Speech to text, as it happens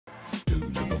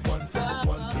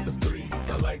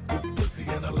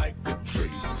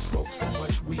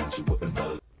much weed you wouldn't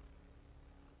know.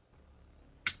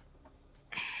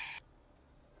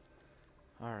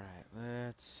 Alright,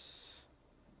 let's...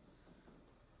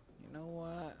 You know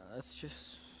what? Let's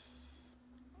just...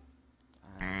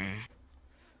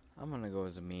 I'm gonna go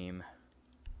as a meme.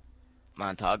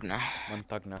 Montagna.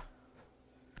 Montagna.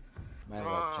 My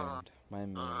legend. My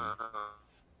meme.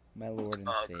 My lord and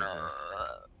savior.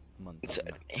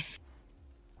 Montagna.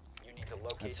 You need to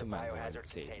locate That's the who my lord biohazard and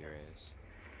savior container. is.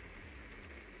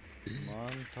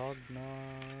 Montagna.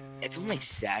 It's only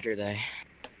Saturday.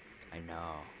 I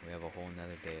know. We have a whole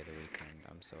nother day of the weekend.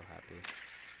 I'm so happy.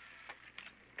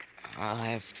 I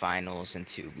have finals in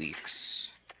 2 weeks.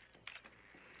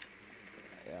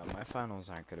 Yeah, my finals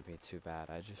aren't gonna be too bad.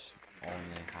 I just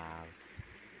only have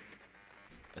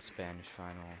a Spanish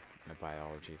final and a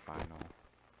biology final.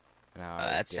 And I already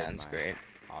That did sounds my great.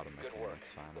 auto Good work.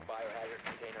 mechanics final. The biohazard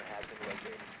container has been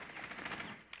located.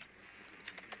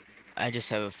 I just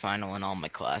have a final in all my 10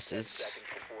 classes. seconds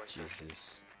before insertion.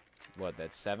 Jesus. What,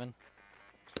 that's 7?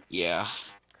 Yeah.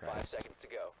 5 Christ. seconds to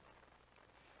go.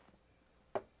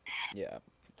 Yeah,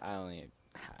 I only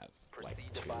have like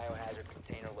Proceed to 2. biohazard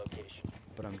container location.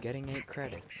 But I'm getting 8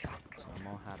 credits, so I'm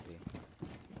all happy.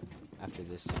 After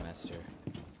this semester.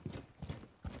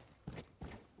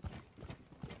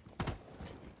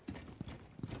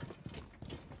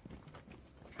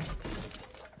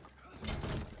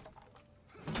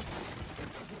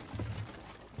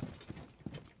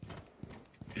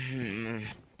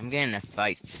 I'm getting a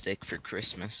fight stick for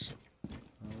Christmas.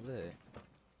 Oh, lit.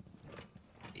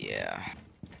 Yeah.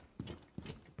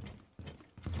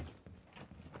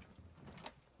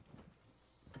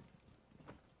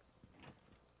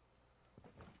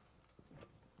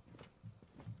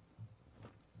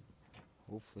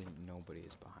 Hopefully nobody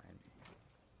is behind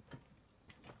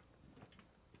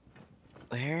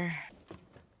me. Where?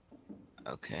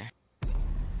 Okay.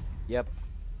 Yep.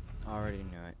 Already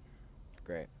knew it.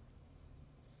 Great.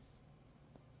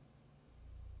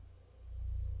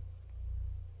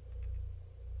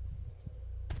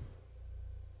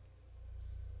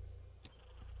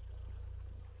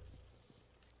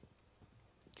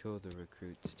 Kill the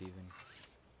recruit, Steven.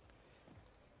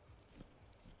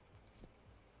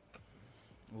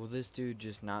 Will this dude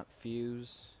just not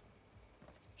fuse?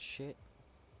 Shit.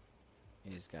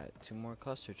 He's got 2 more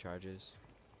cluster charges.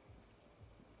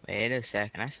 Wait a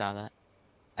second, I saw that.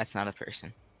 That's not a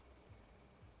person.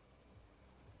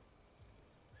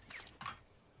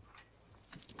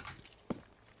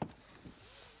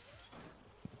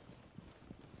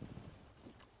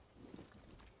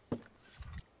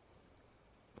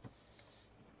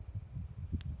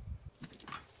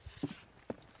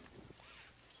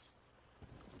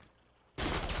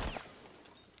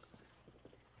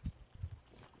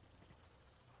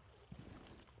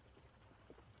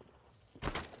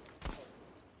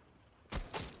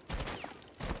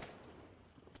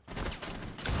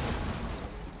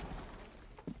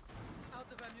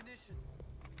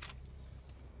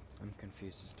 I'm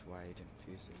confused as to why he didn't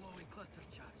fuse it.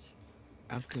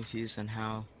 I'm confused on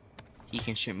how he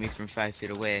can shoot me from 5 feet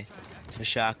away with a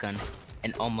shotgun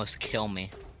and almost kill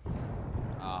me.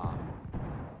 Ah.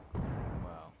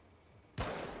 Well.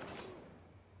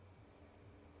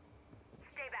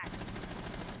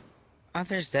 Oh,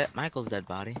 there's Michael's dead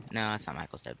body. No, that's not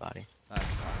Michael's dead body. That's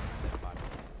probably the body.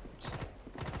 Just kidding.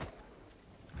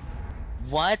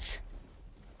 What?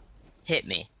 Hit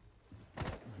me.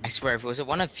 I swear, if it was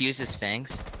one of Fuse's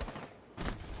fangs.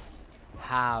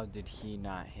 How did he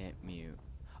not hit me?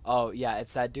 Oh, yeah,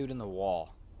 it's that dude in the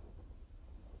wall.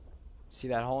 See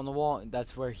that hole in the wall?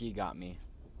 That's where he got me.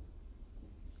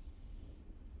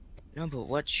 No, but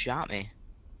what shot me?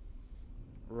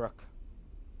 Rook.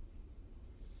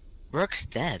 Rook's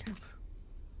dead.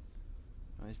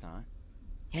 No, he's not.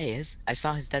 Yeah, he is. I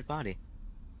saw his dead body. It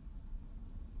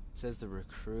says the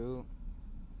recruit.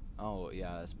 Oh,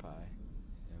 yeah, that's probably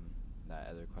him. That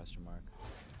other question mark.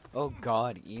 Oh,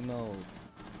 God. Emo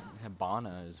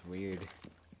Habana is weird.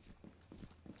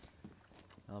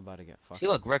 I'm about to get fucked. See,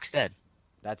 look, Rook's dead.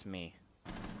 That's me.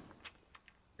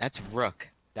 That's Rook.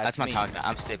 That's me. Montagna.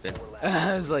 I'm stupid.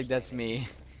 I was like, that's me.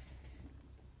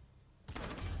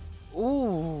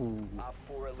 Ooh. Op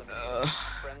 4 eliminated.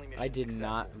 Friendly mission I did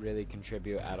not successful. really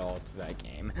contribute at all to that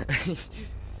game.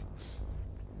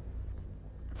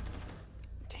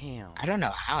 Damn. I don't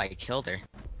know how I killed her.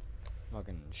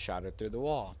 Fucking shot her through the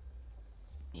wall.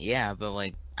 Yeah, but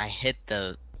like, I hit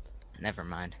the... Never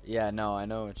mind. Yeah, no, I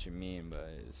know what you mean, but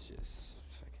it's just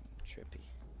fucking trippy.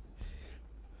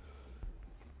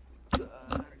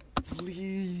 God,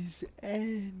 please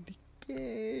end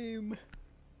game.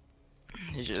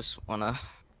 You just wanna...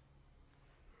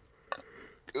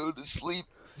 go to sleep.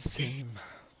 Same.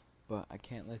 But I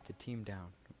can't let the team down.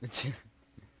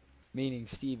 Meaning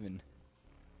Steven.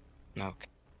 Okay.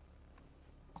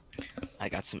 I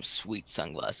got some sweet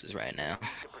sunglasses right now.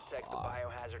 To protect the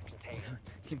biohazard container.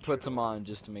 He puts them on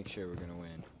just to make sure we're gonna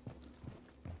win.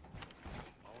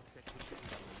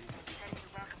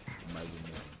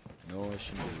 No,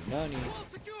 Nani.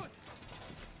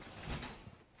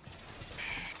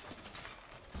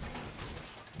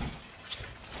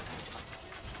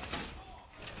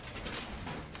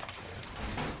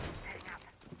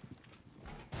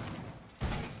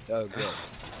 Oh, good.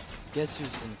 Guess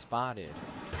who's been spotted?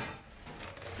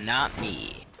 Not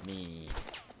me. Me.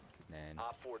 Then.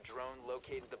 Op 4 drone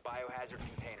located the biohazard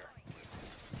container.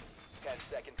 10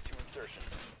 seconds to insertion.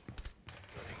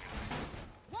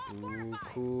 Ooh,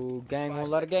 cool. Gang, won't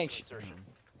let a gang Steven,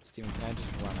 can I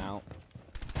just run out?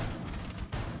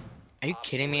 Are you Op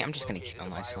kidding 4 me? I'm just gonna located kill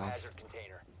the myself. biohazard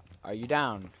container. Are you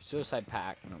down? Suicide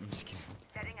pack. No, I'm just kidding.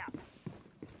 Setting up.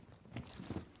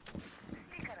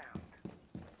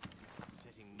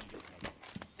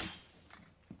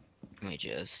 Let me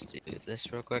just do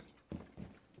this real quick.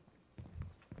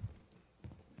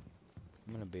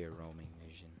 I'm gonna be a roaming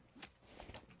vision.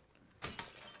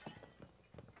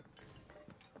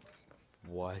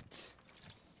 What?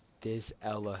 This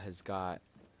Ella has got.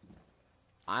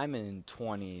 I'm in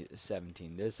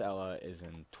 2017. This Ella is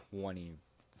in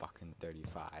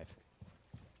 2035.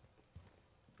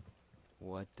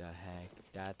 What the heck?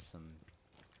 That's some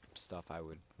stuff I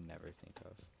would never think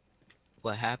of.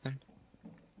 What happened?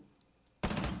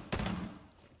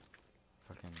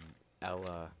 Fucking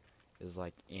Ella is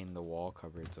like in the wall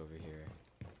cupboards over here.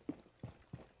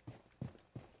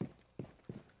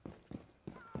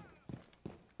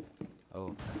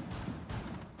 Oh.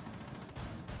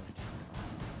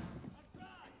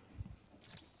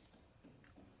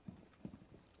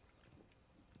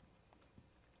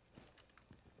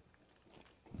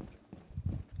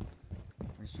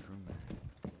 Where's the room at?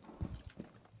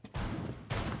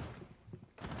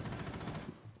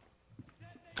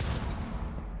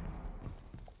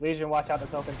 Legion, watch out,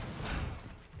 that's open.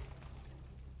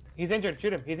 He's injured,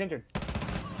 shoot him, he's injured.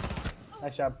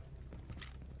 Nice job.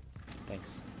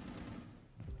 Thanks.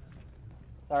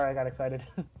 Sorry, I got excited.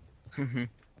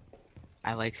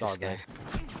 I like It's all this guy.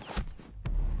 good.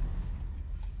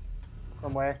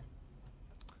 From where?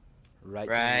 Right, to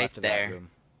the Right left of there. that room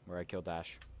where I killed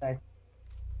Ash. Thanks.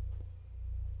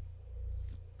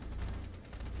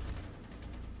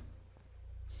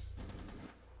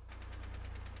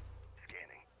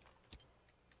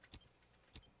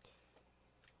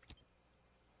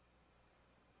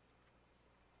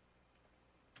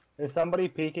 Is somebody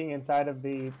peeking inside of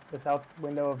the south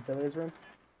window of Billy's room?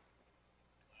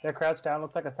 They're crouched down,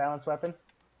 looks like a silenced weapon.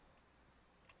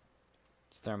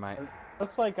 It's thermite.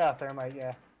 Looks like thermite,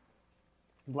 yeah.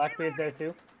 Blackbeard's there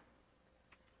too.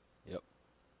 Yep.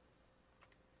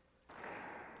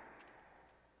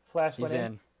 Flash He's went in.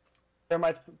 in.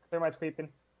 Thermite's creeping.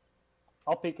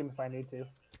 I'll peek him if I need to.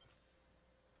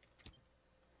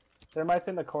 Thermite's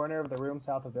in the corner of the room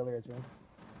south of Billiard's room.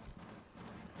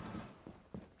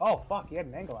 Oh fuck, he had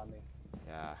an angle on me.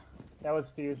 Yeah. That was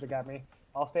Fuse that got me.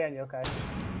 I'll stay on Yokai.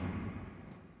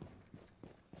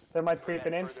 Thermite's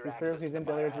creeping in. Further He's through. access He's to in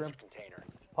the Billiard's biohazard room. container.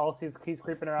 Pulse, he's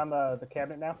creeping around the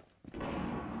cabinet now.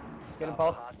 Get him,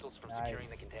 Pulse. Hostiles from Nice. securing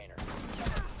the container.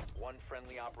 One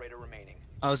friendly operator remaining.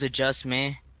 Oh, is it just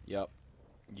me? Yep.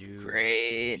 You.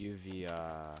 Great. UV.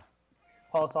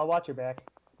 Pulse, I'll watch your back.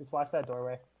 Just watch that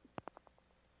doorway.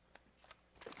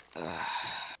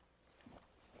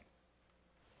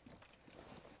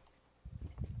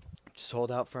 Just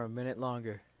hold out for a minute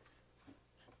longer.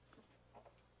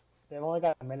 They've only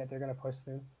got a minute. They're gonna push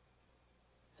soon.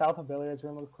 South of Billiard's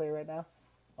room looks clear right now.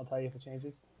 I'll tell you if it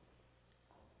changes.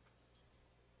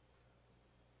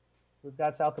 We've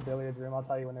got south of Billiard's room. I'll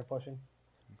tell you when they're pushing.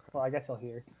 Okay. Well, I guess you'll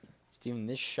hear. Steven,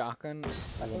 this shotgun I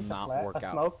will think the not flat, work a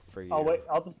out smoke. for you. Oh wait,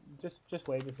 I'll just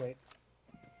wait.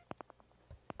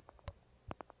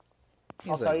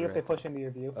 He's I'll tell like you if they right push into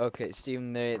your view. Okay,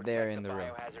 Steven, they're Protect in the room.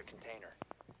 biohazard container.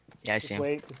 Yeah, I see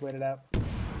him. Just wait it out.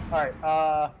 All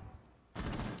right.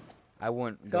 I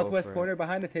wouldn't Southwest go for corner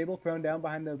behind the table, prone down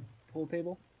behind the pool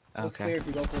table. Looks Okay. clear if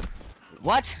you go for.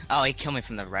 What? Oh, he killed me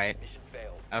from the right. Mission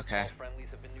failed. Okay. All friendlies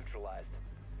have been neutralized.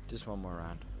 just one more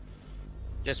round.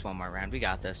 Just one more round. We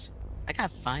got this. I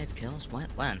got 5 kills.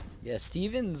 When? Yeah,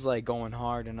 Steven's like going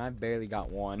hard, and I barely got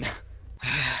one. Fucking.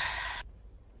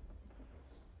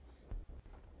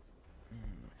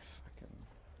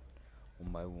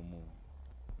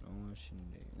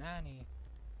 Nani.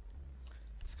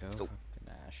 Let's go. Let's go. Fucking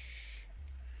Ash.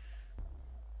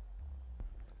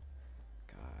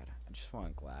 God, just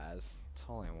want glass. That's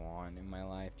all I want in my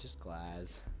life. Just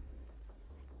glass.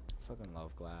 Fucking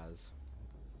love glass.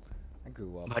 I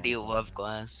grew up. Why on do you glass. love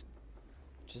glass?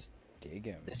 Just dig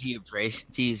him. Does he embrace?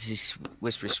 Do you just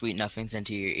whisper sweet nothings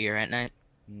into your ear at night?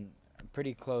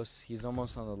 Pretty close. He's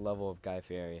almost on the level of Guy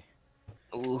Fieri.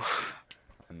 Ooh.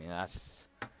 I mean, that's.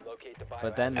 Locate the biohazard.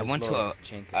 But then I there's went to Lord a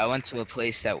Chinko. I went to a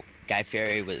place that Guy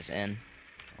Fieri was in.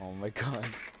 Oh my god.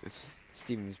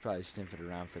 Steven was probably sniffing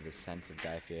around for the sense of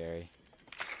Guy Fieri.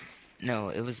 No,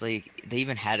 it was like they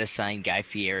even had a sign Guy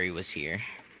Fieri was here.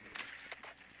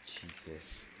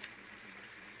 Jesus.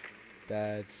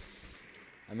 That's.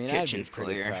 I mean, I'd be Kitchen's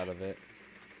pretty clear. proud of it.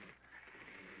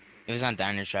 It was on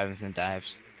Diners, Drive-ins, and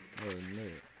Dives. Oh,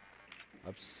 lit.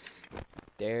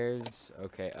 Upstairs.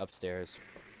 Okay, upstairs.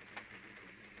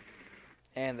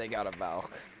 And they got a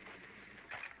Valk.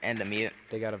 And a mute.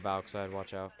 They got a Valk side,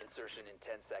 watch out. Insertion in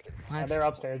 10 seconds. What? They're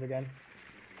upstairs again.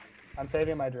 I'm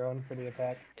saving my drone for the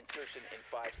attack. Insertion in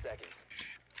 5 seconds.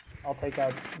 I'll take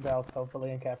out Valks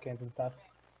hopefully and cap cans and stuff.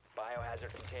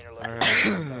 Biohazard container Alright.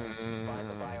 located. Find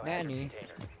the biohazard Nanny.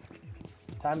 container.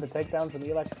 Time to take down some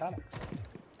electronics.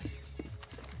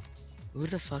 Who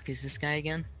the fuck is this guy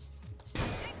again?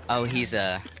 Oh, he's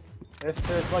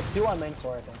There's like 2 on main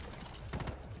floor, I think.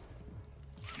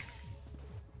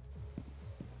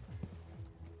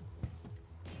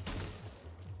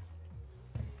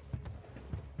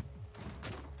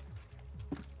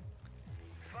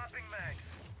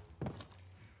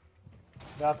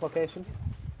 Valk location.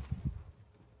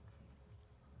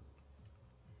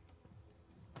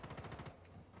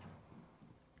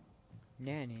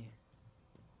 Nanny.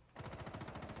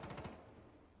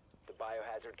 The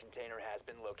biohazard container has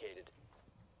been located.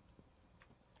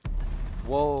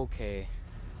 Whoa, okay.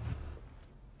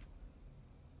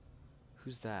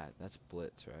 Who's that? That's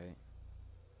Blitz, right?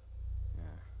 Yeah.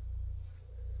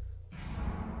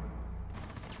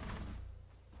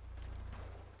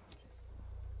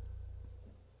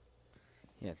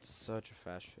 Yeah, it's such a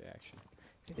fast reaction.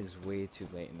 It is way too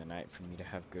late in the night for me to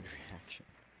have good reaction.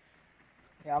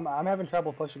 Yeah, I'm having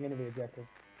trouble pushing into the objective.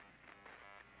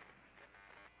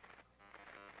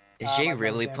 Is my Jay phone's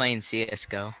really jammed. playing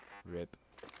CS:GO? Rip.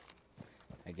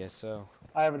 I guess so.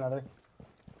 I have another.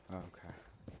 Oh, okay.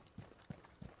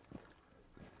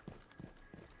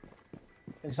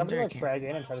 Can Isn't somebody there a like cam- frag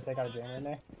in and try to take out a jammer in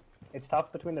there? It's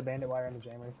tough between the bandit wire and the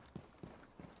jammers.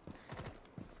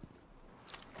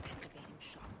 Activating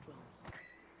shock drone.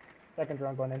 Second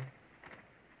drone going in.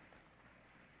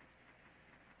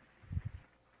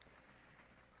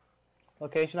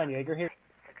 Location on Jaeger here.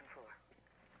 Second floor.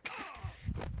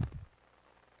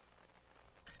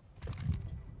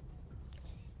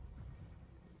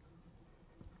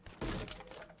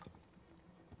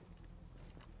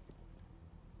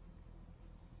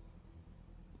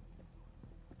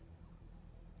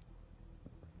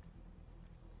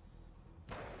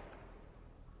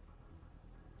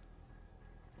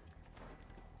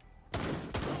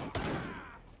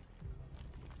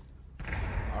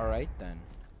 Alright then.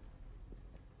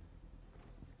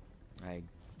 I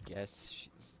guess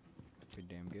she's pretty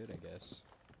damn good, I guess.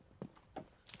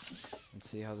 Let's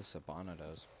see how the Sabana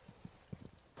does.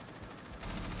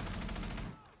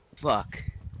 Fuck.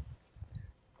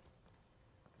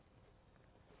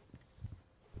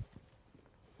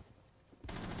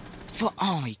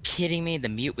 Oh, are you kidding me? The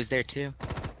mute was there too.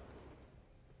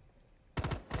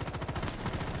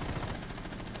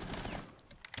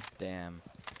 Damn.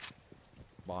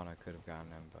 Bana could have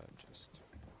gotten him, but just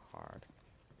hard.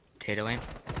 Tato aim.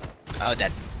 Oh,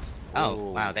 dead. Oh,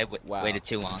 Ooh, wow, they wow. waited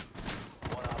too long.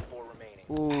 1 op 4 remaining.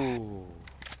 Ooh,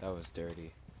 that was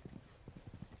dirty.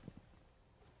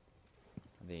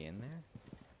 Are they in there?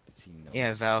 Let's see, no.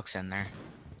 Yeah, Valk's in there.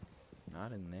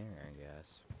 Not in there, I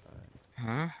guess. But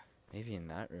Huh? maybe in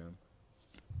that room.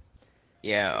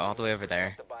 Yeah, all the way over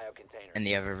there. The bio container. In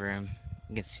the other room.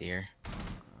 You can see her.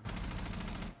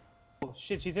 Oh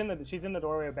shit, she's in the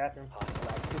doorway of bathroom. Hostile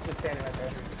activity. She's just standing right there.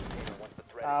 Container once the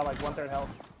threat is Like 1/3 health.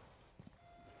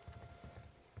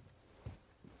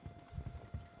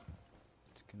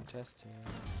 It's contested.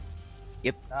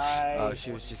 Nice. Oh,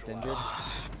 she was just injured?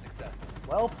 successful.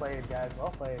 Well played, guys. Well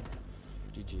played.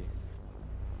 GG.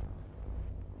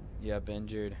 Yep,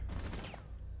 injured.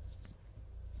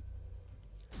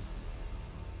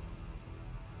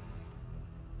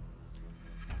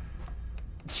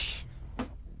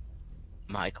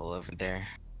 Michael over there.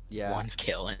 Yeah. 1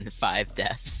 kill and 5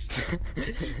 deaths.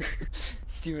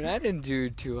 Steven, I didn't do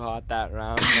too hot that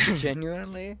round. Like,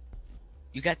 genuinely.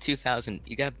 You got 2,000.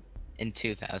 You got in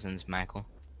 2,000s, Michael.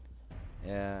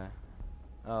 Yeah.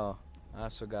 Oh, I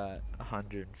also got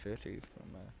 150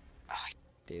 from a Oh,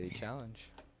 daily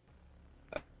challenge.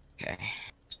 Okay.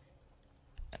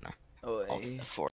 Oh, Alt F4.